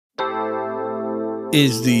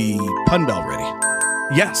Is the pun bell ready?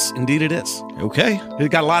 Yes, indeed it is. Okay. It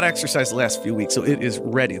got a lot of exercise the last few weeks, so it is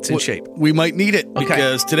ready. It's in shape. We might need it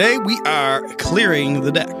because today we are clearing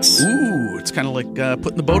the decks. Ooh, it's kind of like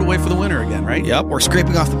putting the boat away for the winter again, right? Yep, we're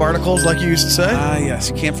scraping off the barnacles like you used to say. Yes.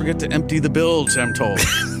 You can't forget to empty the bilge, I'm told.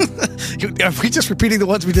 Are we just repeating the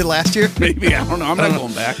ones we did last year? Maybe. I don't know. I'm not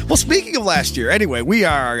going back. Well, speaking of last year, anyway, we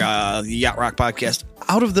are the Yacht Rock Podcast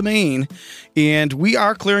out of the Main, and we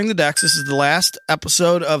are clearing the decks. This is the last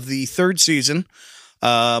episode of the third season.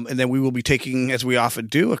 And then we will be taking, as we often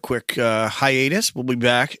do, a quick hiatus. We'll be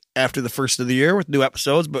back after the first of the year with new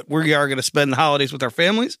episodes, but we are going to spend the holidays with our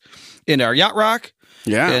families in our Yacht Rock.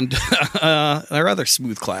 Yeah. And our other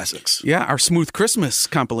smooth classics. Yeah, our Smooth Christmas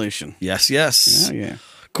compilation. Yes. Yeah.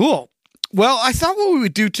 Cool. Well, I thought what we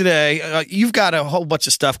would do today, you've got a whole bunch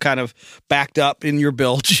of stuff kind of backed up in your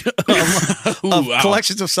bilge of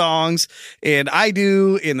collections of songs, and I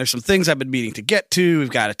do, and there's some things I've been meaning to get to. We've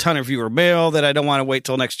got a ton of viewer mail that I don't want to wait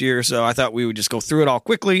till next year, so I thought we would just go through it all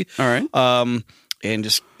quickly. All right. And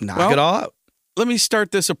just knock it all out. Let me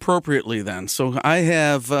start this appropriately then. So I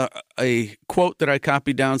have a quote that I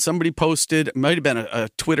copied down. Somebody posted, it might have been a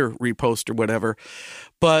Twitter repost or whatever,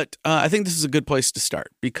 but I think this is a good place to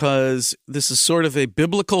start because this is sort of a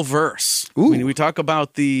biblical verse. Ooh. I mean, we talk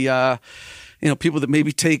about the, people that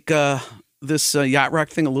maybe take this Yacht Rock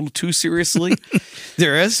thing a little too seriously.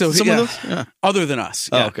 There is so some of those? Yeah. Other than us.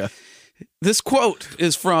 Oh, Yeah. okay. This quote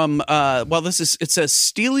is from, it says,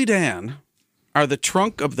 Steely Dan are the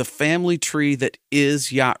trunk of the family tree that is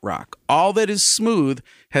Yacht Rock. All that is smooth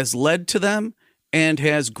has led to them and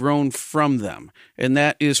has grown from them. And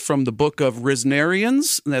that is from the book of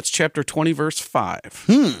Risnarians, and that's chapter 20, verse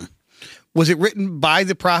 5. Was it written by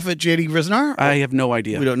the prophet J.D. Risnar? I have no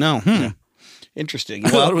idea. We don't know. Yeah. Interesting. I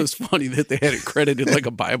thought it was funny that they had it credited like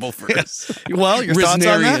a Bible verse. Well, your thoughts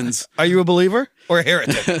on that? Are you a believer or a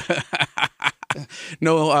heretic?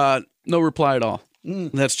 No reply at all.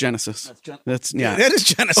 That's Genesis. That is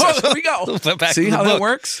Genesis. Oh, there we go. See how that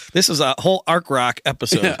works? This is a whole Ark Rock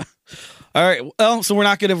episode. Yeah. All right. Well, so we're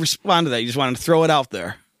not going to respond to that. You just wanted to throw it out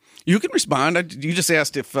there. You can respond. You just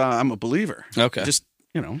asked if I'm a believer. Okay. Just,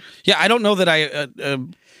 Yeah, I don't know that I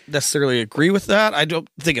necessarily agree with that. I don't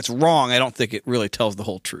think it's wrong. I don't think it really tells the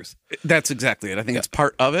whole truth. That's exactly it. I think it's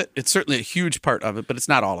part of it. It's certainly a huge part of it, but it's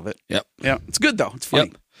not all of it. Yep. Yeah. It's good, though. It's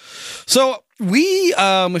funny. Yep. So we,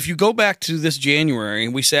 if you go back to this January,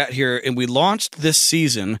 we sat here and we launched this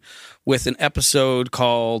season with an episode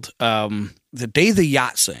called The Day the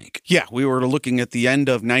Yacht Sank. Yeah, we were looking at the end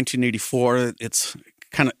of 1984. It's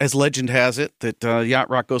kind of, as legend has it, that Yacht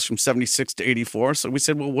Rock goes from 76 to 84. So we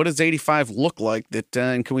said, well, what does 85 look like?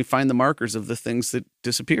 And can we find the markers of the things that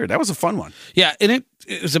disappeared? That was a fun one. Yeah, and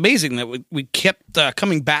it was amazing that we kept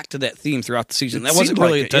coming back to that theme throughout the season. That wasn't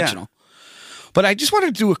really intentional. Yeah. But I just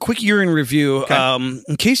wanted to do a quick year in review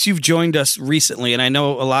in case you've joined us recently. And I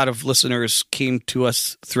know a lot of listeners came to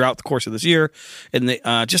us throughout the course of this year. And they,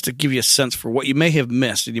 just to give you a sense for what you may have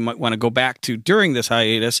missed and you might want to go back to during this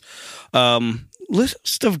hiatus,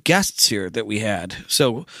 list of guests here that we had.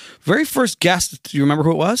 So very first guest, do you remember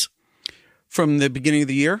who it was? From the beginning of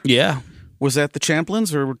the year? Yeah. Was that the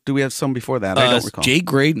Champlins or do we have some before that? I don't recall. Jay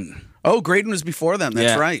Graydon. Oh, Graydon was before them.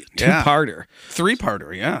 That's right. Two-parter.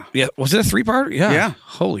 Three-parter, yeah. Yeah. Was it a three-parter? Yeah. Yeah.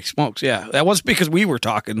 Holy smokes, yeah. That was because we were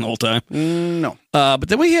talking the whole time. No. But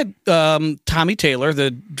then we had Tommy Taylor, the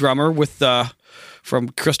drummer from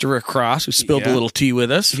Christopher Cross, who spilled a little tea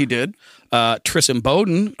with us. He did. Tristan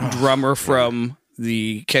Bowden, drummer from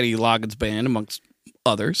the Kenny Loggins Band, amongst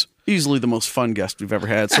others. Easily the most fun guest we've ever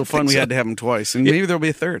had. So fun we had to have him twice. And maybe there'll be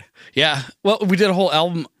a third. Yeah. Well, we did a whole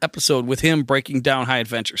album episode with him breaking down High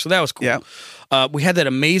Adventure. So that was cool. Yeah. We had that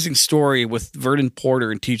amazing story with Vernon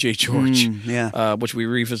Porter and TJ George, which we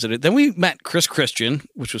revisited. Then we met Chris Christian,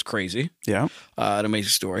 which was crazy. Yeah. An amazing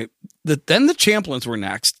story. Then the Champlins were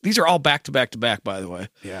next. These are all back to back to back, by the way.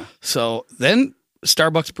 Yeah. So then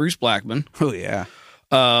Starbucks Bruce Blackman. Oh, yeah.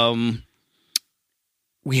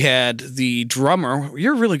 We had the drummer.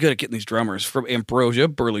 You're really good at getting these drummers from Ambrosia,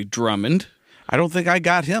 Burley Drummond. I don't think I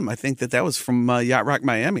got him. I think that was from Yacht Rock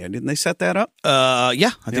Miami. Didn't they set that up?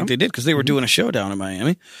 Yeah, I think they did because they were doing a show down in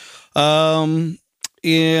Miami.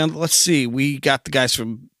 And let's see. We got the guys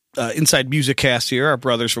from Inside Music Cast here, our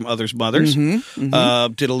brothers from Others Mothers. Did a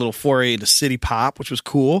little foray into city pop, which was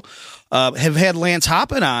cool. Have had Lance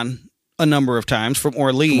Hoppin on a number of times from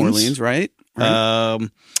Orleans. Right?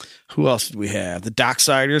 Who else did we have? The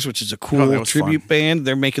Docksiders, which is a cool tribute band.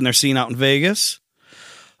 They're making their scene out in Vegas.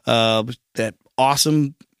 That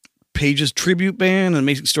awesome Page's tribute band, an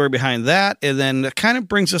amazing story behind that. And then it kind of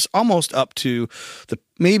brings us almost up to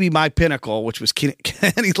maybe my pinnacle, which was Kenny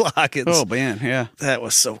Loggins. Oh, man, yeah. That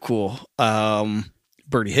was so cool.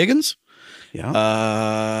 Bertie Higgins. Yeah.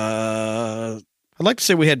 I'd like to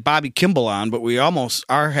say we had Bobby Kimball on, but we almost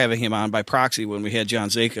are having him on by proxy when we had John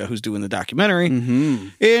Zaka, who's doing the documentary. Mm-hmm.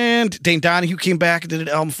 And Dane Donahue came back and did an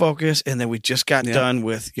album focus, and then we just got done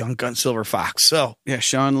with Young Gun Silver Fox. So yeah,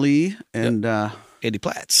 Sean Lee and Andy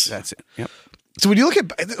Platts. That's it. Yep. So when you look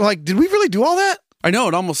at, like, did we really do all that? I know,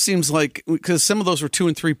 it almost seems like, because some of those were 2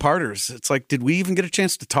 and 3 parters. It's like, did we even get a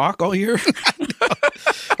chance to talk all year?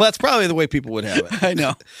 Well, that's probably the way people would have it. I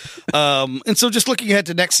know. And so just looking ahead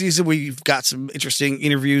to next season, we've got some interesting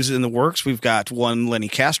interviews in the works. We've got one Lenny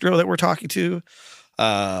Castro that we're talking to.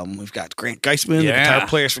 We've got Grant Geisman, the guitar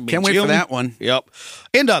players from Can't wait for that one. Yep.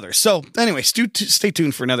 And others. So anyway, stay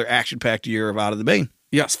tuned for another action-packed year of Out of the Bane.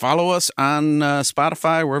 Yes, follow us on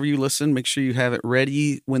Spotify, wherever you listen. Make sure you have it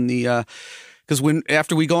ready when because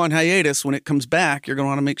after we go on hiatus, when it comes back, you're going to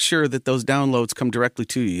want to make sure that those downloads come directly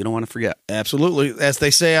to you. You don't want to forget. Absolutely. As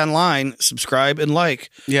they say online, subscribe and like.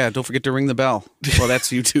 Yeah, don't forget to ring the bell. Well, that's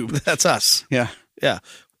YouTube. That's us. Yeah. Yeah.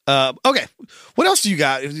 Okay. What else do you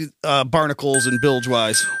got, barnacles and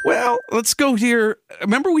bilge-wise? Well, let's go here.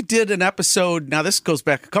 Remember we did an episode, now this goes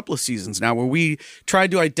back a couple of seasons now, where we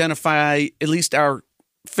tried to identify at least our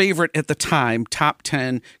favorite at the time, top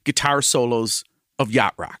 10 guitar solos of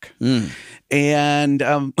yacht rock. And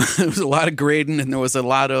there was a lot of Graydon, and there was a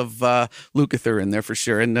lot of Lukather in there for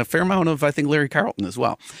sure, and a fair amount of, I think, Larry Carlton as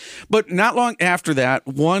well. But not long after that,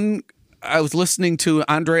 I was listening to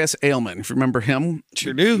Andreas Ailman, if you remember him.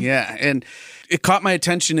 Sure do. Yeah, and it caught my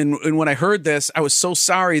attention, and when I heard this, I was so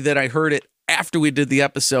sorry that I heard it after we did the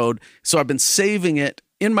episode, so I've been saving it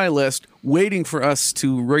in my list, waiting for us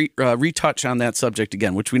to retouch on that subject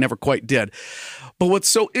again, which we never quite did. But what's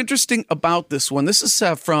so interesting about this one, this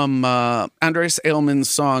is from Andreas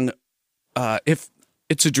Ailman's song, If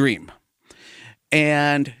It's a Dream.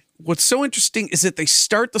 And what's so interesting is that they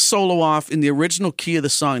start the solo off in the original key of the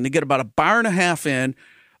song. They get about a bar and a half in,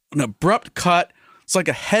 an abrupt cut. It's like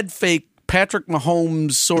a head fake Patrick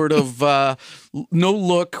Mahomes sort of no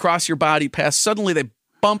look, cross your body pass. Suddenly they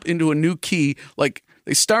bump into a new key. Like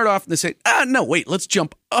they start off and they say, no, wait, let's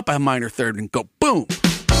jump up a minor third and go boom.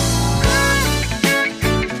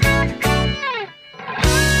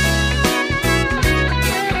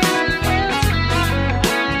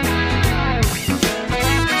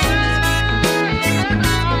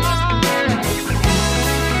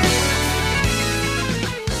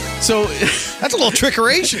 So that's a little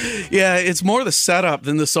trickeration. Yeah, it's more the setup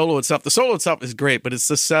than the solo itself. The solo itself is great, but it's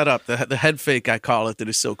the setup, the head fake, I call it, that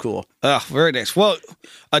is so cool. Oh, very nice. Well,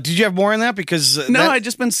 did you have more on that? Because no, I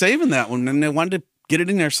just been saving that one, and I wanted to get it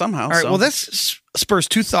in there somehow. All right. Well, this spurs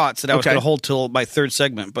two thoughts that I was going to hold till my third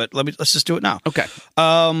segment, but let's just do it now. Okay.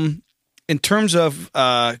 In terms of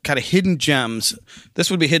kind of hidden gems,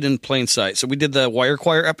 this would be hidden in plain sight. So we did the Wire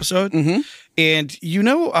Choir episode, and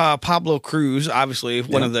Pablo Cruz, obviously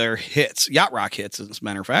one of their hits, yacht rock hits, as a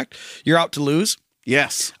matter of fact. You're Out to Lose.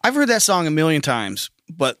 Yes, I've heard that song a million times,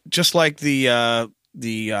 but just like the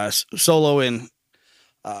solo in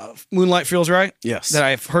Moonlight Feels Right, yes, that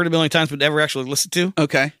I've heard a million times but never actually listened to.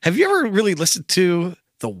 Okay, have you ever really listened to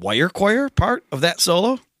the Wire Choir part of that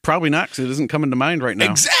solo? Probably not, because it isn't coming to mind right now.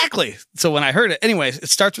 Exactly. So when I heard it, anyways, it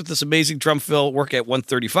starts with this amazing drum fill, work at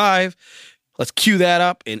 135. Let's cue that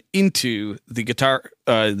up and into the guitar,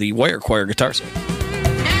 the Wire Choir guitar solo.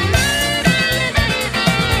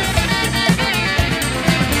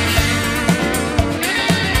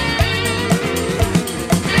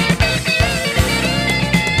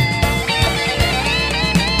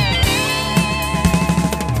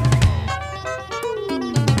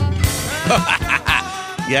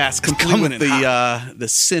 Yes, complete with the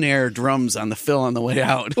Sinair drums on the fill on the way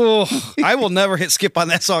out. Oh, I will never hit skip on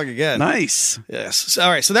that song again. Nice. Yes. All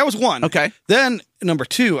right. So that was one. Okay. Then number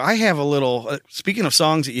two, I have a little, speaking of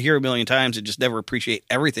songs that you hear a million times and just never appreciate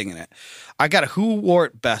everything in it, I got a Who Wore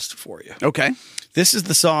It Best for you. Okay. This is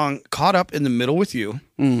the song Caught Up in the Middle with You,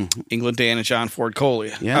 England Dan and John Ford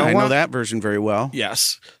Coley. Yeah, I know that version very well.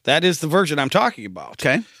 Yes. That is the version I'm talking about.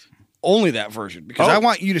 Okay. Only that version, because I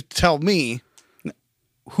want you to tell me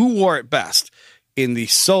who wore it best in the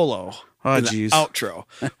solo, in the outro.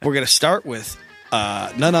 We're going to start with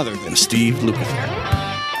none other than Steve Lukather.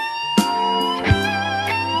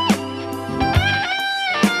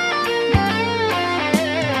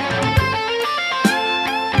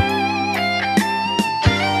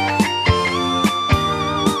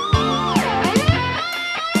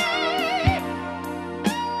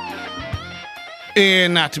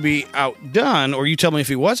 And not to be outdone, or you tell me if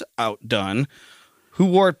he was outdone, who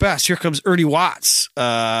wore it best? Here comes Ernie Watts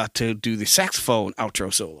to do the saxophone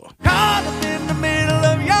outro solo. Caught up in the middle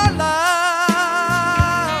of your love.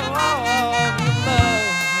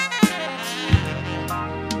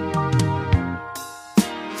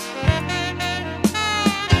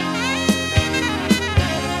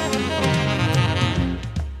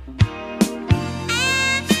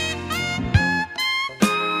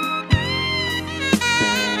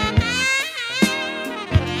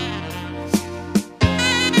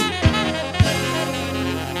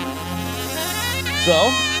 So,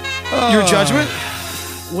 your judgment?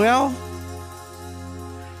 Well,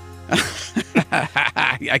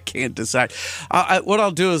 I can't decide. What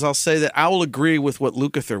I'll do is I'll say that I will agree with what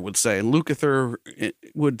Lukather would say. And Lukather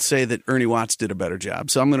would say that Ernie Watts did a better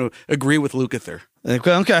job. So I'm going to agree with Lukather.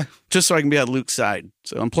 Okay. Just so I can be on Luke's side.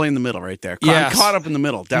 So I'm playing the middle right there. Yes. I'm caught up in the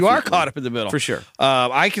middle, definitely. You are caught up in the middle. For sure.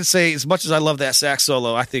 I can say, as much as I love that sax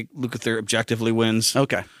solo, I think Lukather objectively wins.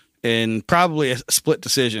 Okay. In probably a split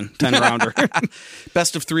decision, 10-rounder.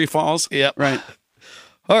 Best of 3 falls. Yep. Right.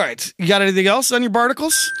 All right. You got anything else on your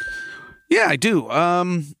barnacles? Yeah, I do.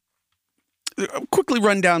 Quickly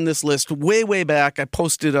run down this list. Way back, I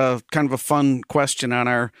posted a kind of a fun question on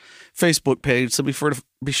our Facebook page, so be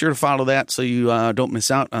sure to follow that so you don't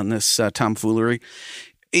miss out on this tomfoolery.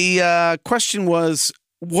 The question was,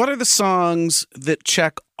 what are the songs that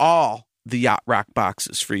check all the yacht rock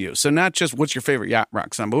boxes for you? So not just what's your favorite yacht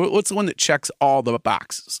rock song, but what's the one that checks all the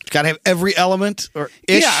boxes? Got to have every element or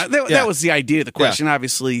ish? Yeah, that was the idea of the question. Yeah.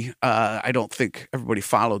 Obviously, I don't think everybody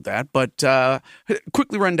followed that, but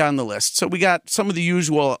quickly run down the list. So we got some of the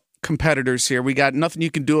usual competitors here. We got Nothing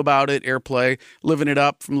You Can Do About It, Airplay, Living It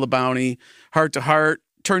Up from LaBounty, Heart to Heart,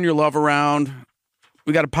 Turn Your Love Around.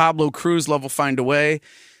 We got a Pablo Cruz, Love Will Find a Way.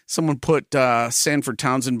 Someone put Sanford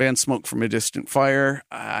Townsend Band, Smoke from a Distant Fire.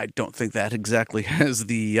 I don't think that exactly has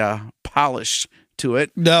the polish to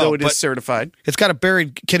it, though it is certified. It's got a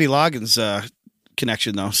buried Kenny Loggins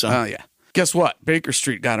connection, though. So, oh, yeah. Guess what? Baker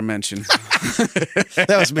Street got a mention.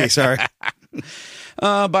 That was me, sorry.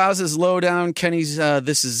 Boz's Lowdown, Kenny's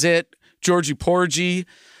This Is It, Georgie Porgy.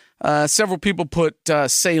 Several people put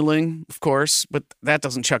Sailing, of course, but that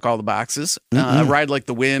doesn't check all the boxes. Ride Like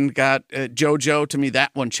the Wind got JoJo. To me,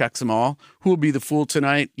 that one checks them all. Who Will Be the Fool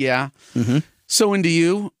Tonight? Yeah. Mm-hmm. So Into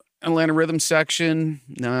You, Atlanta Rhythm Section.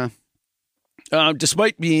 Nah.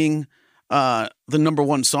 Despite being the number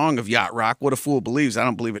one song of yacht rock, What a Fool Believes, I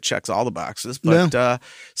don't believe it checks all the boxes, but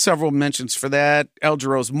several mentions for that. El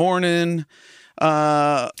Jarreau's Morning.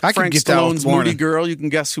 Frank Stallone's Moody Girl. You can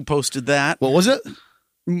guess who posted that. What was it?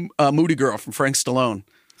 Moody Girl from Frank Stallone.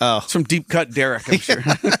 Oh. It's from Deep Cut Derek, I'm sure.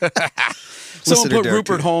 Someone put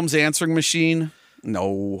Rupert Holmes' Answering Machine.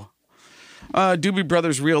 No. Doobie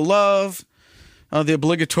Brothers' Real Love. The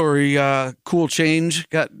obligatory Cool Change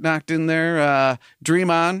got knocked in there.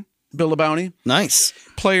 Dream On, Bill LaBounty. Nice.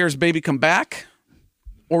 Players' Baby Come Back.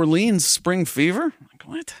 Orleans' Spring Fever. Like,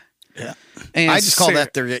 what? Yeah. And I just call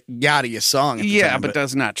that their yachtiest song. At the time, but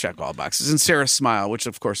does not check all boxes. And Sarah's Smile, which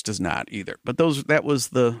of course does not either. But that was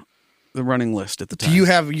the running list at the time. Do you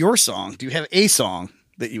have your song? Do you have a song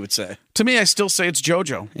that you would say? To me, I still say it's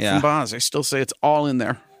JoJo from Boz. I still say it's all in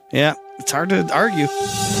there. Yeah, it's hard to argue.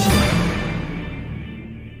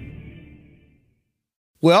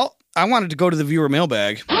 Well, I wanted to go to the viewer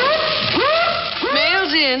mailbag.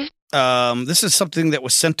 Mail's in. This is something that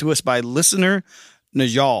was sent to us by listener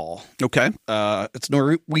Najal. Okay. It's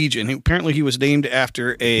Norwegian. Apparently he was named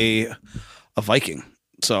after a Viking.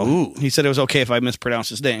 So he said it was okay if I mispronounced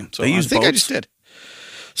his name. So I think I just did.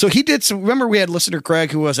 So he did some, remember we had listener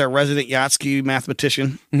Craig, who was our resident yacht ski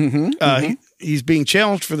mathematician. Mm-hmm. He's being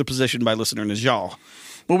challenged for the position by listener Najal.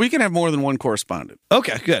 Well, we can have more than one correspondent.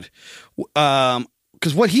 Okay, good.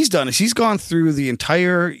 Because what he's done is he's gone through the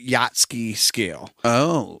entire yacht ski scale.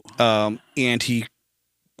 Oh. And he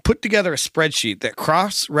put together a spreadsheet that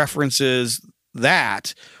cross-references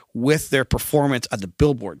that with their performance on the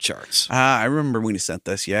Billboard charts. I remember when you sent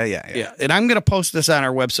this. Yeah. And I'm going to post this on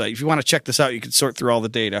our website. If you want to check this out, you can sort through all the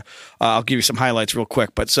data. I'll give you some highlights real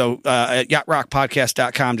quick. But so at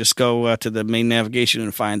yachtrockpodcast.com, just go to the main navigation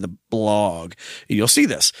and find the blog. You'll see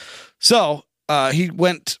this. So he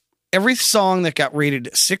went every song that got rated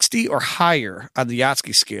 60 or higher on the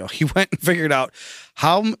Yachtski scale. He went and figured out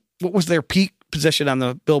what was their peak position on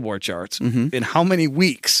the Billboard charts and how many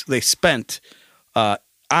weeks they spent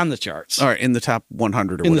on the charts. All right, in the top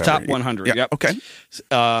 100 or in whatever. the top 100. Yeah. Yep. Okay.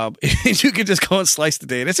 You can just go and slice the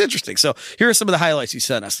data. It's interesting. So here are some of the highlights he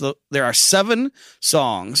sent us. There are 7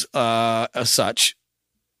 songs as such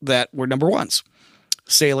that were number ones.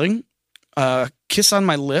 Sailing, Kiss on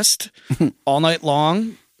My List, All Night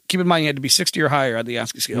Long. Keep in mind you had to be 60 or higher on the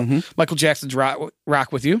Yatsky scale. Michael Jackson's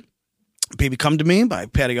Rock With You. Baby Come to Me by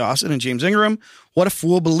Patty Austin and James Ingram. What a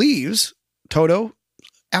Fool Believes, Toto,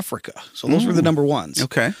 Africa. So those were the number ones.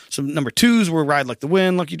 Okay. So number twos were Ride Like the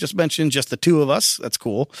Wind, like you just mentioned, Just the Two of Us. That's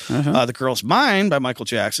cool. The Girl's Mine by Michael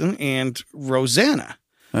Jackson and Rosanna.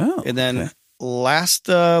 Oh, and then last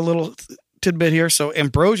little tidbit here. So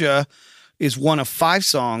Ambrosia is one of 5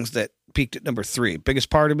 songs that peaked at number 3. Biggest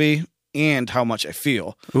Part of Me and How Much I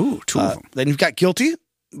Feel. Ooh, 2 of them. Then you've got Guilty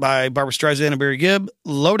by Barbra Streisand and Barry Gibb,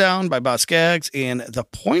 Lowdown by Boz Scaggs, and the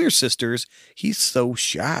Pointer Sisters, He's So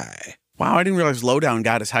Shy. Wow, I didn't realize Lowdown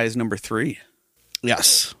got as high as number 3.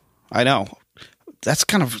 Yes, I know. That's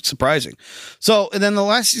kind of surprising. So, and then the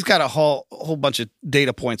last, he's got a whole bunch of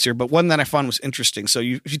data points here, but one that I found was interesting. So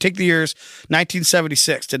if you take the years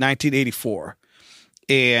 1976 to 1984,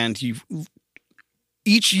 and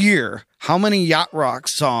each year, how many yacht rock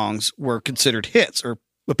songs were considered hits or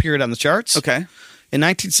appeared on the charts? Okay. In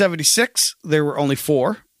 1976, there were only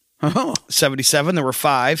 4. 77, there were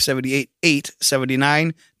 5. 78, 8.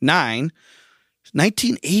 79, 9.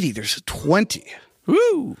 1980, there's 20.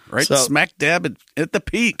 Woo! Right, So- smack dab at the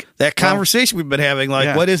peak. That conversation we've been having, like,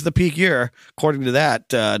 Yeah. what is the peak year? According to that,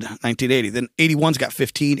 1980. Then 81's got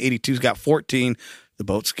 15, 82's got 14. The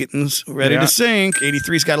boat's getting ready Yeah. to sink.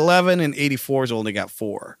 83's got 11, and 84's only got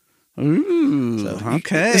 4. Ooh, So,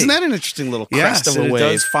 okay. Isn't that an interesting little crest yes, of a it wave?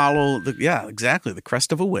 does follow exactly, the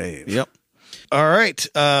crest of a wave. Yep. All right.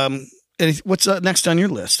 What's next on your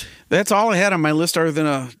list? That's all I had on my list other than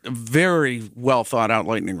a very well thought out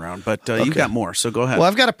lightning round, but you've got more, so go ahead. Well,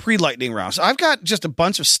 I've got a pre-lightning round. So I've got just a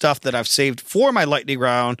bunch of stuff that I've saved for my lightning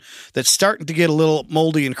round that's starting to get a little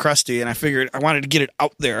moldy and crusty, and I figured I wanted to get it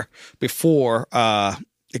out there before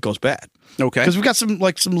it goes bad. Okay. Because we've got some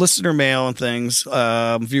listener mail and things,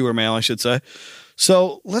 viewer mail, I should say.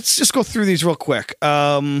 So let's just go through these real quick.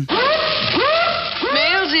 Mail's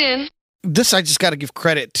in. This I just got to give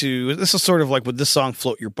credit to. This is sort of like with this song,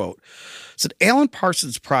 Float Your Boat. It's an Alan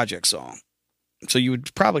Parsons Project song. So you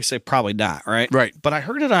would probably say probably not, right? Right. But I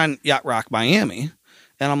heard it on Yacht Rock Miami,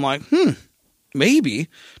 and I'm like, maybe.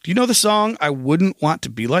 Do you know the song I Wouldn't Want to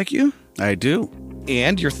Be Like You? I do.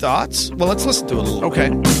 And your thoughts? Well, let's listen to it a little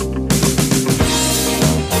Okay.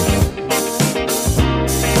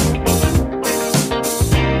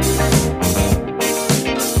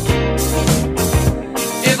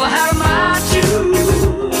 If I had a mind to,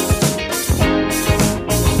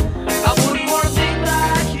 I wouldn't want to think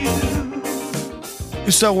like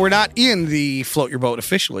you. So we're not in the Float Your Boat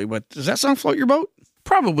officially, but does that song Float Your Boat?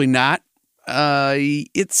 Probably not. I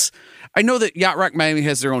know that Yacht Rock Miami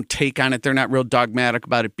has their own take on it. They're not real dogmatic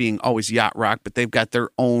about it being always yacht rock, but they've got their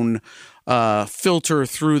own filter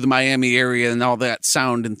through the Miami area and all that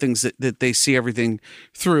sound and things that they see everything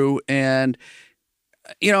through. And,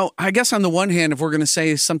 I guess on the one hand, if we're going to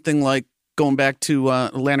say something like going back to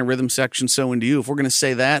Atlanta Rhythm Section, So Into You, if we're going to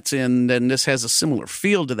say that, and then this has a similar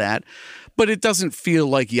feel to that, but it doesn't feel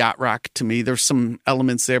like yacht rock to me. There's some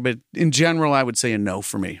elements there, but in general, I would say a no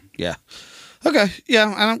for me. Yeah. Okay.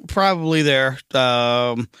 Yeah, I'm probably there.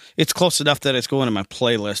 It's close enough that it's going in my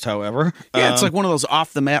playlist, however. Yeah, it's like one of those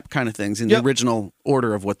off the map kind of things in Yep. the original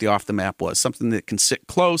order of what the off the map was. Something that can sit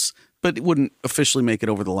close, but it wouldn't officially make it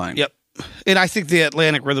over the line. Yep. And I think the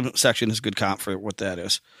Atlantic Rhythm Section is a good comp for what that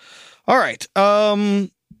is. All right.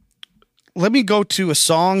 Let me go to a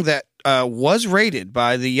song that was rated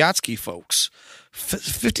by the Yatsky folks.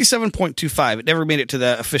 57.25. It never made it to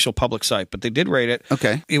the official public site, but they did rate it.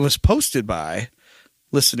 Okay. It was posted by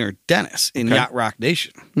listener Dennis in Okay. Yacht Rock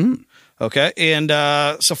Nation. Okay. And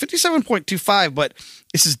so 57.25, but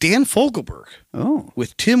this is Dan Fogelberg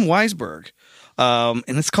with Tim Weisberg. And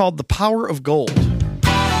it's called The Power of Gold.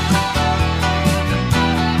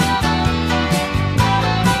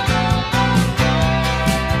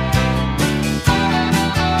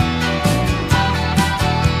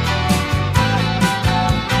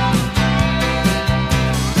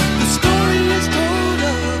 The story is told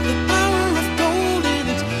of the power of gold and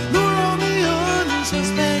its lure on the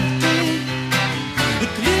unsuspecting. It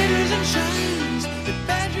glitters and shines, it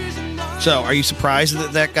badgers and lies. So, are you surprised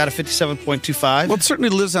that got a 57.25? Well, it certainly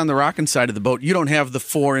lives on the rocking side of the boat. You don't have the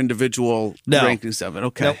 4 individual No. rankings of it.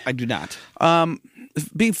 Okay. No, I do not.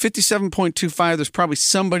 being 57.25, there's probably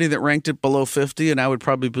somebody that ranked it below 50, and I would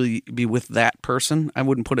probably be with that person. I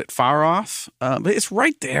wouldn't put it far off, but it's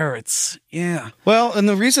right there. It's, yeah. Well, and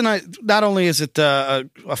the reason not only is it a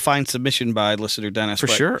fine submission by listener Dennis, For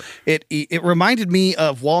but sure. it reminded me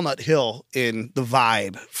of Walnut Hill in the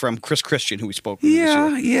vibe from Chris Christian, who we spoke with this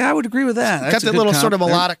year. Yeah, I would agree with that. Got That's a that good little comp sort of there.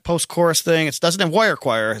 melodic post-chorus thing. It doesn't have wire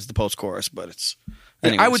choir as the post-chorus, but it's... I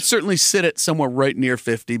would anyways. certainly sit it somewhere right near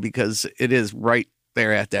 50 because it is right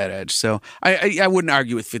there at that edge. So I wouldn't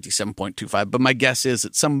argue with 57.25, but my guess is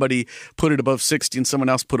that somebody put it above 60 and someone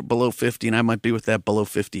else put it below 50, and I might be with that below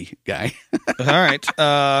 50 guy. All right.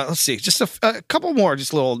 Let's see. Just a couple more,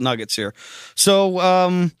 just little nuggets here.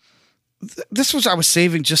 So this was I was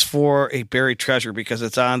saving just for a buried treasure because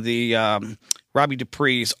it's on the Robbie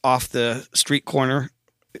Dupree's Off the Street Corner.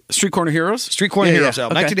 Street Corner Heroes? Street Corner Heroes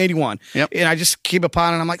album, Okay. 1981. Yep. And I just came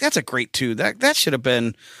upon it and I'm like, that's a great tune. That should have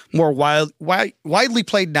been more widely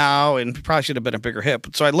played now and probably should have been a bigger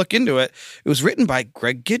hit. So I look into it. It was written by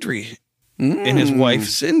Greg Gidry and his wife,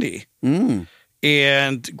 Cindy.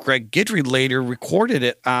 And Greg Gidry later recorded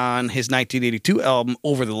it on his 1982 album,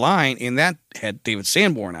 Over the Line, and that had David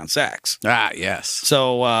Sanborn on sax. Ah, yes.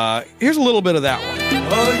 So here's a little bit of that one.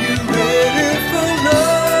 Are you ready for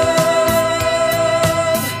love?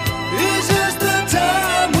 Is this the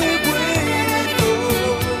time we've waited for?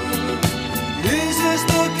 Is this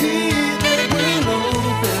the key that will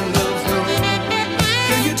open love's door?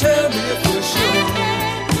 Can you tell me for sure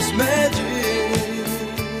it's magic?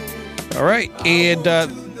 All right. And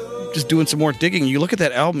just doing some more digging. You look at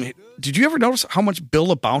that album. Did you ever notice how much Bill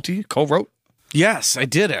LaBounty co-wrote? Yes, I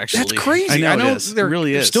did actually. That's crazy. I know, it is. They're, It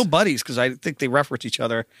really they're is. still buddies because I think they reference each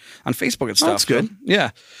other on Facebook and stuff. that's good. So,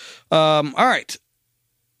 yeah. All right.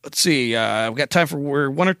 Let's see. We've got time for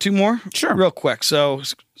one or two more. Sure. Real quick. So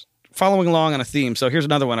following along on a theme. So here's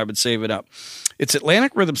another one I've been saving up. It's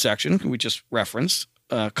Atlantic Rhythm Section, who we just referenced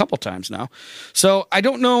a couple times now. So I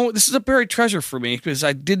don't know. This is a buried treasure for me because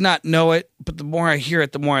I did not know it, but the more I hear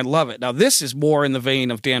it, the more I love it. Now, this is more in the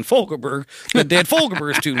vein of Dan Fogelberg than Dan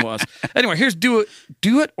Fogelberg's tune was. Anyway, here's Do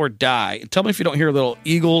It or Die. And tell me if you don't hear a little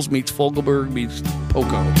Eagles meets Fogelberg meets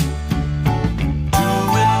Poco.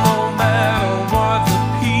 No matter what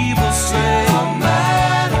the people say, no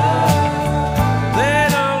matter, they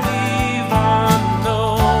don't even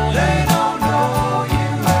know. They don't know you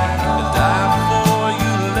at all. Die before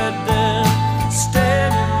you let them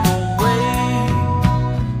stand in the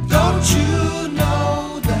way. Don't you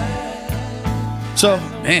know that? So,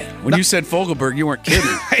 Man, when you said Fogelberg, you weren't kidding.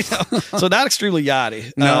 I know. So not extremely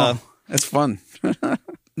yachty. No, that's fun.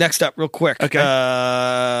 Next up, real quick.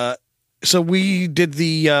 Okay. So we did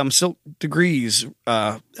the Silk Degrees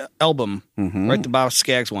album, right? The Bob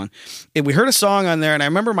Skaggs one. And we heard a song on there, and I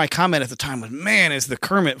remember my comment at the time was, man, is the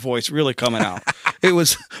Kermit voice really coming out? It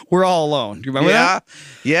was We're All Alone. Do you remember that?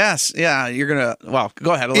 Yes. Yeah. You're going to, well,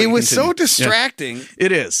 go ahead. I'll let It you was so continue. distracting Yeah.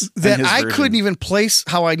 It is. that in his I version. couldn't even place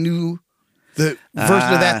how I knew the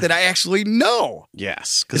version of that I actually know.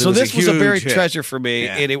 Yes. 'cause it So this was a huge buried hit. treasure for me,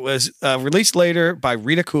 Yeah. and it was released later by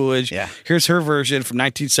Rita Coolidge. Yeah. Here's her version from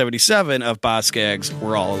 1977 of Boz Scaggs'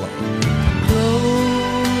 We're All Alone.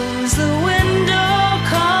 Close the window,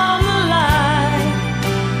 come alive,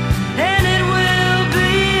 and it will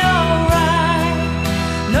be alright.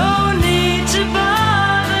 No need to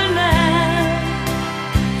bother now.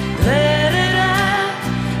 Let it out,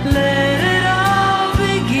 let it all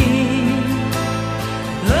begin.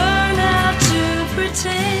 Learn how to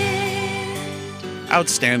pretend.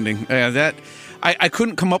 Outstanding. That I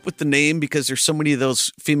couldn't come up with the name because there's so many of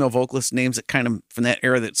those female vocalist names that kind of from that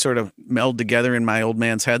era that sort of meld together in my old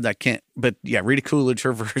man's head. I can't. But yeah, Rita Coolidge,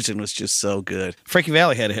 her version was just so good. Frankie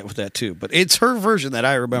Valli had a hit with that too, but it's her version that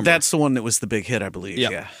I remember. That's the one that was the big hit, I believe. Yeah.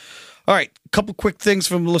 Yeah. All right, a couple quick things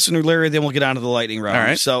from listener Larry, then we'll get on to the lightning round. All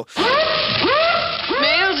right. So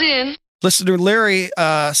Mail's in. listener Larry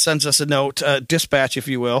sends us a note, dispatch, if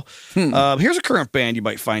you will. Here's a current band you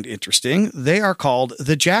might find interesting. They are called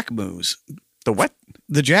the Jack Moves. The what?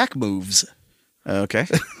 The Jack Moves. Okay.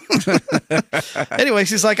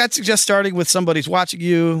 Anyways, he's like, I'd suggest starting with Somebody's Watching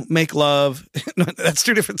You, Make Love. That's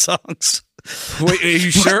two different songs. Wait, are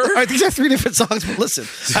you sure? All right, these are three different songs, but listen,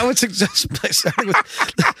 I would suggest starting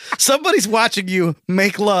with Somebody's Watching You,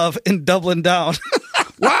 Make Love, and Doubling Down.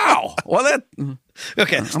 Wow. Well, that.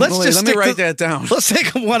 Okay, Let me write that down. Let's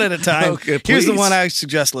take them one at a time. Okay, Here's the please. one I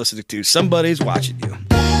suggest listening to. Somebody's Watching You.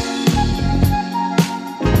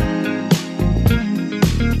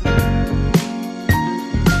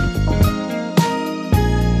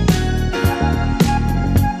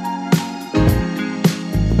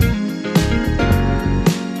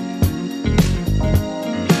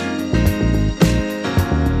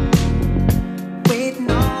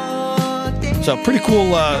 Pretty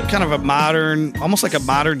cool, kind of a modern, almost like a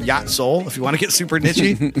modern yacht soul, if you want to get super niche.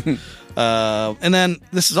 And then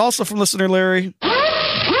this is also from listener Larry.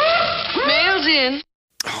 Mail's in.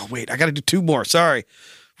 Oh, wait, I got to do two more. Sorry.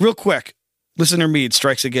 Real quick. Listener Mead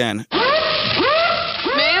strikes again.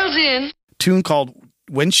 Mail's in. Tune called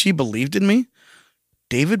When She Believed in Me.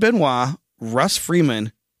 David Benoit, Russ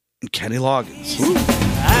Freeman, and Kenny Loggins.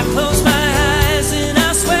 I close my eyes and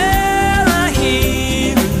I swear I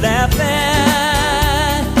hear her laughing.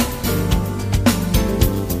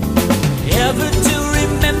 Ever to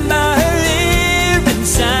remember her here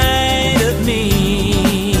inside of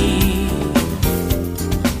me.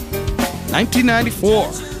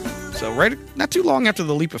 1994. So right, not too long after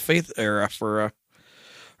the Leap of Faith era for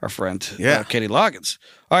our friend Kenny Loggins.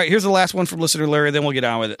 All right, here's the last one from listener Larry, then we'll get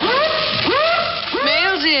on with it.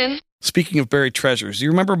 Mail's in. Speaking of buried treasures, do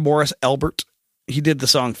you remember Morris Albert? He did the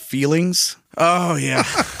song Feelings. Oh, yeah.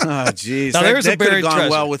 Oh, jeez. Now, there's a that could have buried gone treasure.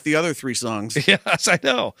 well with the other three songs. Yes, I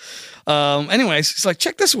know. Anyways, he's like,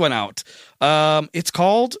 check this one out. It's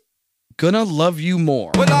called Gonna Love You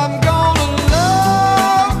More. But I'm gonna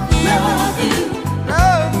love you,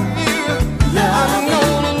 love you. I'm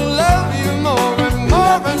gonna love you more and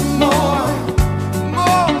more and more,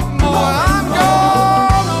 more and more. I'm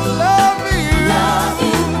gonna love you,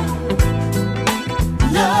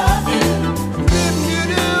 if you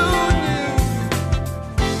do.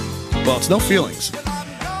 Well, it's no feelings.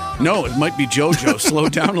 No, it might be JoJo. Slow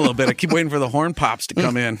down a little bit. I keep waiting for the horn pops to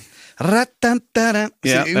come in. Ra-dun-dun-dun.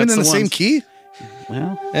 Yeah, Even in that's the the same one. key?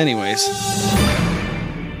 Well, Anyways.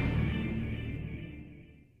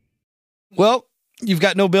 Well, you've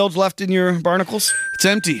got no builds left in your barnacles? it's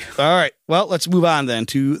empty. All right. Well, let's move on then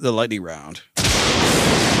to the lightning round.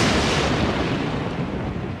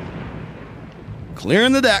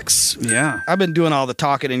 Clearing the decks. Yeah. I've been doing all the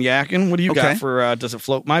talking and yakking. What do you Okay. got for Does It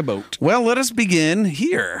Float My Boat? Well, let us begin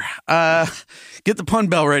here. Get the pun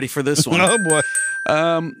bell ready for this one. Oh, boy.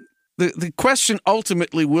 The question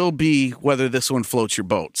ultimately will be whether this one floats your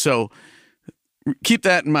boat. So keep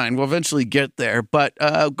that in mind. We'll eventually get there. But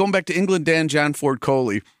going back to England Dan, John Ford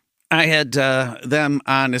Coley, I had them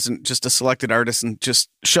on as just a selected artist and just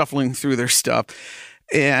shuffling through their stuff.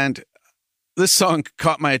 And this song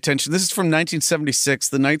caught my attention. This is from 1976,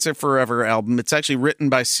 the Nights Are Forever album. It's actually written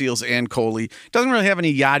by Seals and Coley. Doesn't really have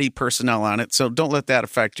any yachty personnel on it, so don't let that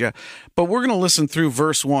affect you. But we're going to listen through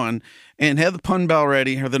verse 1 and have the pun bell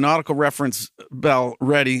ready, or the nautical reference bell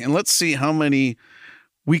ready, and let's see how many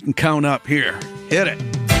we can count up here. Hit it.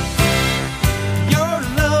 Your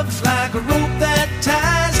love's like a rope that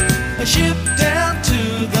ties a ship down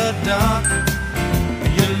to the dock.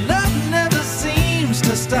 Your love never seems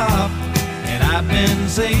to stop, and I've been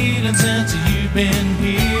sailing since you've been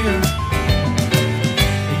here.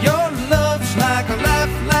 Your love's like a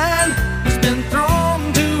lifeline that's been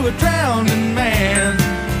thrown to a drowning man.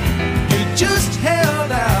 You just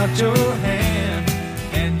held out your hand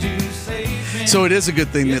and you saved me. So it is a good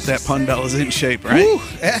thing that pun bell is in shape, right? Woo,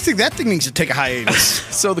 I think that thing needs to take a hiatus.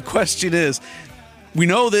 So the question is, we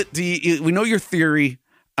know your theory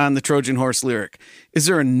on the Trojan horse lyric. Is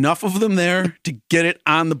there enough of them there to get it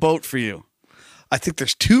on the boat for you? I think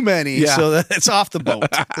there's too many, Yeah. so that it's off the boat.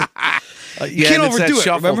 You can't and it's overdo that it,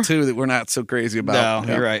 shuffle remember? too that we're not so crazy about. No,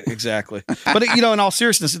 Yeah. you're right. Exactly. But, in all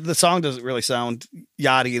seriousness, the song doesn't really sound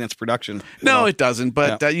yachty in its production. No, it doesn't.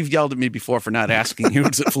 But you've yelled at me before for not asking you,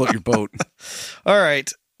 does it float your boat? All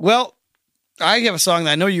right. Well, I have a song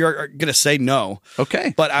that I know you're going to say no.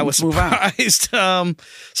 Okay. But I was Let's move on. surprised.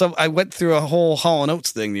 So I went through a whole Hall &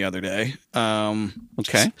 Oates thing the other day.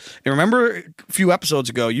 Okay. And remember a few episodes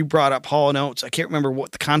ago, you brought up Hall & Oates. I can't remember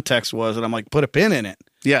what the context was, and I'm like, put a pin in it.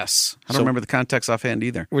 Yes. I don't So- remember the context offhand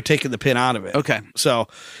either. We're taking the pin out of it. Okay. So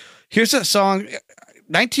here's a song,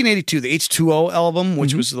 1982, the H2O album,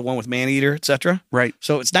 which was the one with Maneater, etc. Right.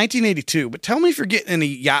 So it's 1982, but tell me if you're getting any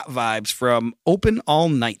yacht vibes from Open All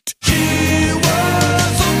Night. She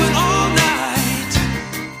was open all night.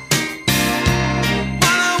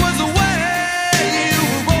 While I was away, you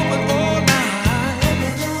were open all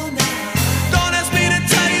night. Don't ask me to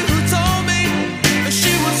tell you who told me that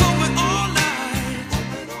she was open all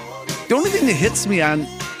night. The only thing that hits me on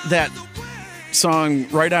that song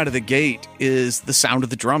right out of the gate is the sound of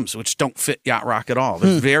the drums, which don't fit yacht rock at all.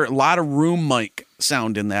 There's a lot of room mic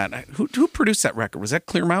sound in that. Who produced that record? Was that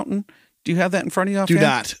Clear Mountain? Do you have that in front of you? Do offhand?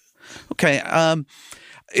 not. Okay.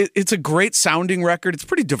 It's a great sounding record. It's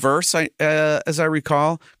pretty diverse, as I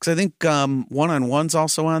recall, because I think One on One's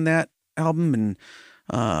also on that album, and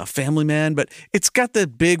Family Man, but it's got the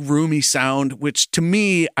big roomy sound, which to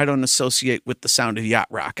me, I don't associate with the sound of yacht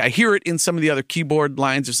rock. I hear it in some of the other keyboard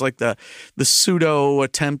lines. There's like the pseudo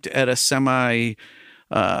attempt at a semi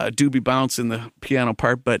doobie bounce in the piano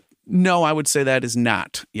part, but no, I would say that is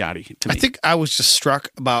not yachty to me. I think I was just struck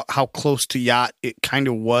about how close to yacht it kind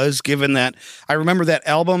of was, given that I remember that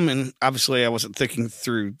album, and obviously I wasn't thinking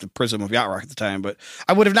through the prism of yacht rock at the time, but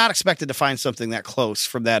I would have not expected to find something that close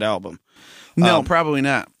from that album. No, probably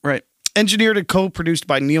not. Right. Engineered and co-produced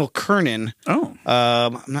by Neil Kernan. Oh.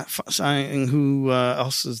 I'm not saying who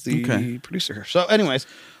else is the producer here. So anyways,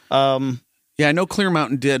 yeah, I know Clear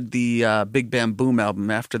Mountain did the Big Bam Boom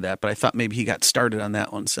album after that, but I thought maybe he got started on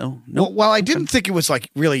that one. So no. Well, while I didn't think it was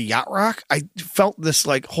like really yacht rock, I felt this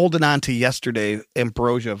like holding on to yesterday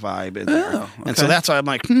Ambrosia vibe in there. Oh, okay. And so that's why I'm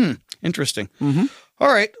like, interesting. Mm-hmm. All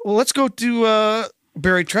right. Well, let's go to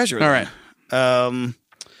Buried Treasure then. All right.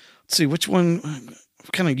 Let's see which one.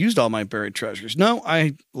 I've kind of used all my buried treasures. No,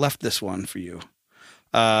 I left this one for you.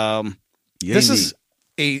 This is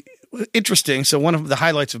interesting. So one of the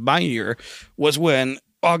highlights of my year was when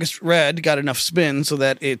August Red got enough spin so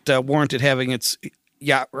that it warranted having its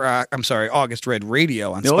August Red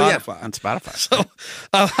Radio on Spotify. Yeah, on Spotify. So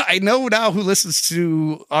I know now who listens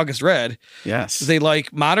to August Red. Yes. They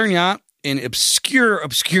like modern yacht and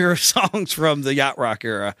obscure songs from the yacht rock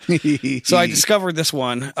era. So I discovered this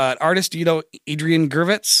one. Artist, do you know Adrian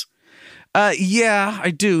Gervitz? Yeah,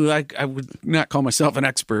 I do. I would not call myself an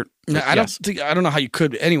expert. No, I don't know how you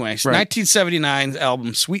could. Anyway, Right. 1979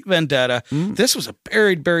 album Sweet Vendetta. This was a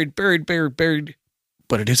buried,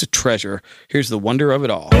 but it is a treasure. Here's the wonder of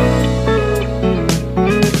it all.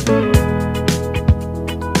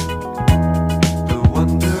 The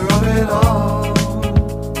wonder of it all.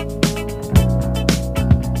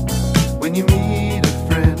 When you meet a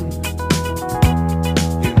friend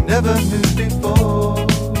you never knew before,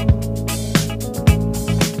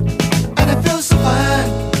 and it feels so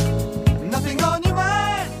fine, nothing on your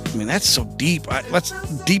mind. I mean, that's so deep. That's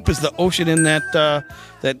deep as the ocean in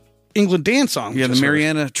that England dance song. Yeah, the Just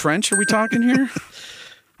Mariana Trench. Are we talking here?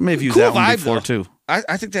 Maybe used Cool that one vibe, before though. too.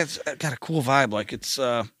 I think that's got a cool vibe. Like it's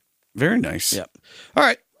Very nice. yeah. All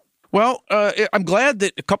right. Well, I'm glad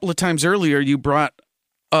that a couple of times earlier you brought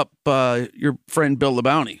up your friend Bill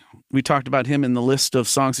LeBounty. We talked about him in the list of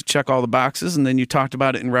songs that check all the boxes, and then you talked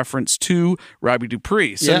about it in reference to Robbie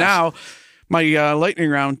Dupree. So Yes. now my lightning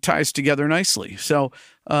round ties together nicely. So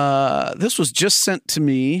this was just sent to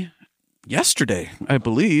me yesterday, I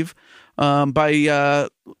believe, by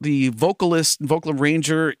the vocal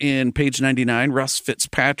arranger in Page 99, Russ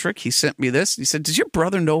Fitzpatrick. He sent me this. He said, "Does your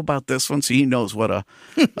brother know about this one?" So he knows what a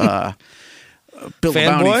Bill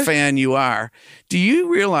Fanboy? LeBounty fan you are. Do you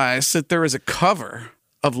realize that there is a cover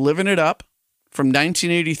of Living It Up from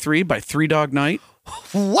 1983 by Three Dog Night?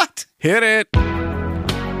 What? Hit it.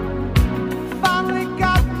 Finally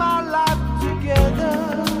got my life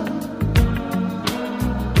together.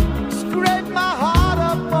 Scrape my heart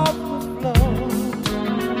up off the floor.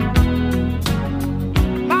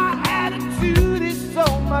 My attitude is so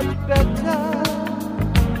much better,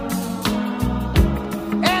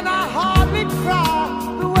 and I hardly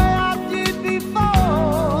cry the way I did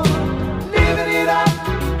before. Living it up,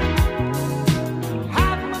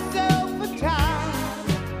 have myself a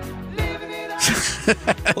time. Living it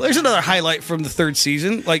up. Well, there's another highlight from the third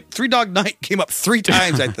season. Like Three Dog Night came up 3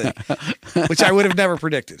 times, I think, which I would have never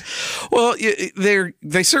predicted. Well,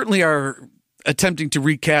 they certainly are attempting to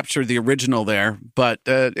recapture the original there, but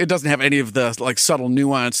it doesn't have any of the like subtle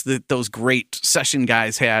nuance that those great session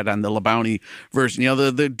guys had on the LeBounty version. You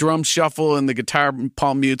know, the drum shuffle and the guitar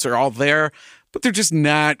palm mutes are all there, but they're just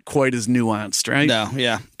not quite as nuanced, right? No,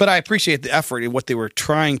 yeah. But I appreciate the effort in what they were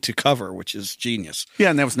trying to cover, which is genius.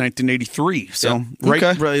 Yeah, and that was 1983. So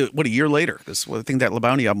Yeah. right, what, a year later? Because I think that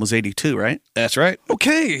LeBounty album was 82, right? That's right.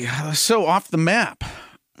 Okay, so Off the Map.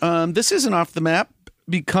 This isn't off the map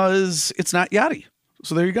because it's not Yachty.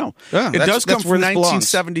 So there you go. Yeah, it that's- does come that's where from this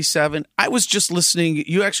belongs. 1977. I was just listening.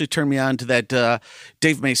 You actually turned me on to that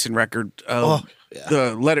Dave Mason record,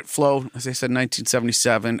 the Let It Flow, as I said,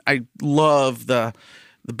 1977. I love the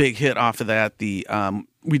big hit off of that. The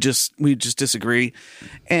We Just Disagree.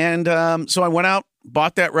 And so I went out,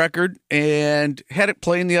 bought that record, and had it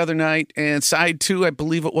playing the other night. And side 2, I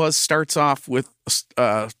believe it was, starts off with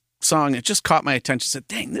song. It just caught my attention. Said,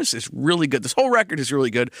 dang, this is really good. This whole record is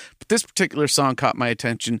really good, but this particular song caught my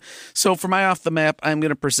attention. So for my Off the Map, I'm going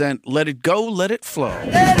to present Let It Go, Let It Flow.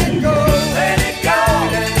 Let it go, let it go,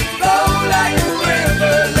 let it flow like a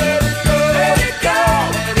river. Let it go, let it go,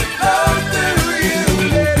 let it flow through you.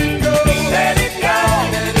 Let it go, let it go,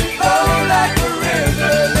 let it flow like a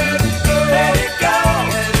river. Let it go, let it go,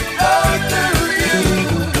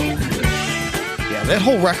 That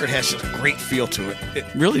whole record has just a great feel to it.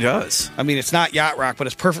 Really does. I mean, it's not yacht rock, but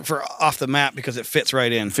it's perfect for Off the Map because it fits right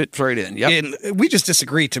in. Fits right in. Yep. And we just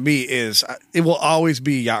disagree. To me, is it will always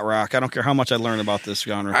be yacht rock. I don't care how much I learn about this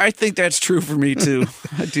genre. I think that's true for me too.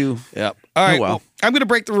 I do. Yep. All right. Oh, well. Well, I'm going to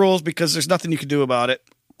break the rules because there's nothing you can do about it.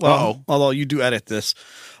 Well, Uh-oh. although you do edit this.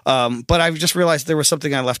 But I've just realized there was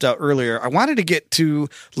something I left out earlier. I wanted to get to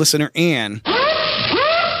listener Ann,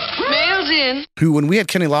 Mail's in. who, when we had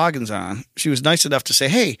Kenny Loggins on, she was nice enough to say,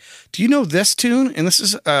 "Hey, do you know this tune?" And this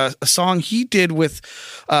is a song he did with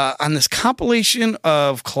on this compilation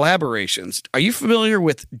of collaborations. Are you familiar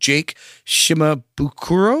with Jake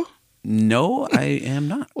Shimabukuro? No, I am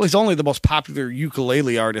not. Well, he's only the most popular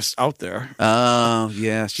ukulele artist out there. Oh,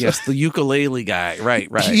 yes. The ukulele guy. Right.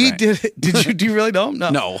 He right. did. Do you really know him?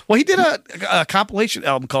 No. Well, he did a compilation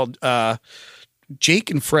album called Jake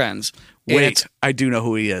and Friends. Wait, I do know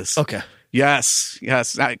who he is. Okay. Yes.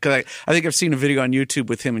 Because I think I've seen a video on YouTube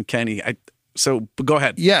with him and Kenny. So go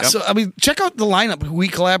ahead. Yeah. Yep. So I mean, check out the lineup who we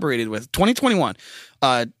collaborated with. 2021.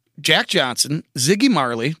 Jack Johnson, Ziggy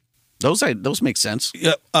Marley, Those make sense.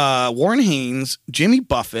 Warren Haynes, Jimmy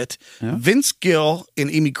Buffett, Vince Gill, and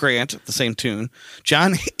Amy Grant, the same tune.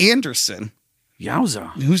 John Anderson. Yowza.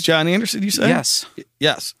 Who's John Anderson? You say? Yes.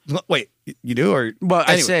 Yes. Wait, you do or? Well,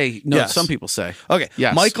 I Anyway, say no. yes. Some people say. Okay.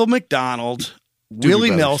 Yes. Michael McDonald, Doobie Willie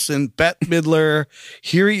Brothers. Nelson, Bette Midler.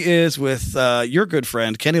 Here he is with your good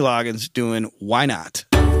friend Kenny Loggins doing "Why Not."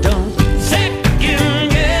 Don't second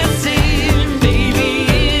guess it, baby,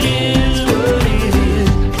 it is what it is.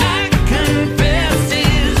 I confess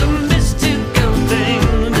it's a mystical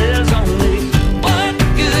thing. There's only one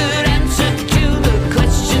good answer to the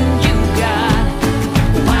question you got.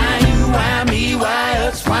 Why you, why me, why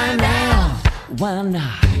us, why now, why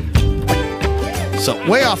not? So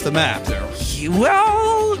way off the map there.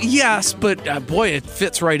 Well, yes, but boy, it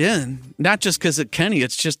fits right in. Not just because of Kenny.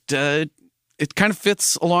 It's just it kind of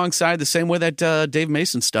fits alongside the same way that Dave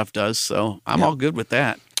Mason stuff does. So I'm all good with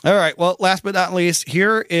that. All right. Well, last but not least,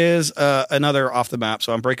 here is another off the map.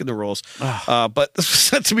 So I'm breaking the rules. But this was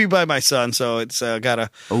sent to me by my son, so it's got a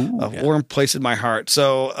warm place in my heart.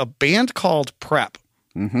 So a band called Prep,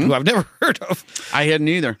 who I've never heard of, I hadn't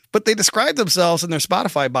either. but they describe themselves in their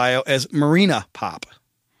Spotify bio as Marina Pop.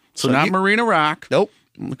 So not you- Marina Rock. Nope.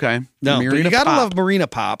 Okay. No, but Marina you gotta Pop. love Marina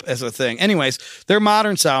Pop as a thing. Anyways, they're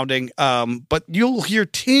modern sounding, but you'll hear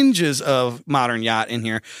tinges of modern yacht in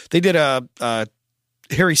here. They did a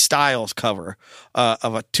Harry Styles cover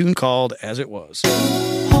of a tune called "As It Was."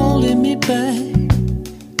 Holding me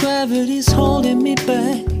back, gravity's holding me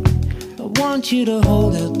back. I want you to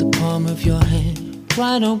hold out the palm of your hand.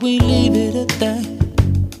 Why don't we leave it at that?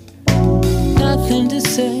 Nothing to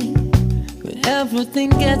say when everything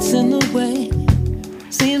gets in the way.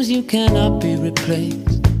 Seems you cannot be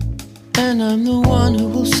replaced, and I'm the one who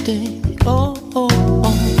will stay. Oh, oh,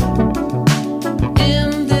 oh.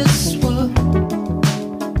 In this world,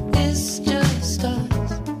 it's just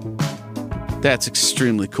us. That's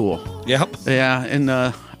extremely cool. Yep. Yeah, and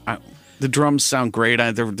the drums sound great.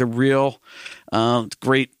 They're real.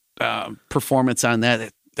 Great performance on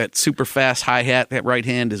that. That super fast hi-hat, that right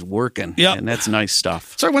hand is working. Yep. And that's nice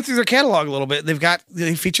stuff. So I went through their catalog a little bit.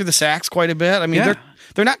 They feature the sax quite a bit. I mean, Yeah.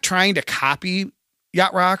 they're not trying to copy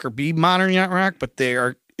yacht rock or be modern yacht rock, but they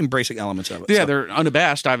are embracing elements of it. Yeah, So- they're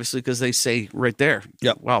unabashed, obviously, because they say right there.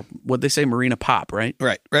 Yep. Well, what'd they say? Marina Pop, right?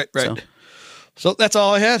 right. So- So that's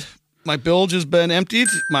all I had. My bilge has been emptied.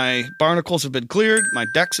 My barnacles have been cleared. My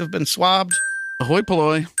decks have been swabbed. Ahoy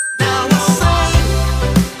polloi. Now the sun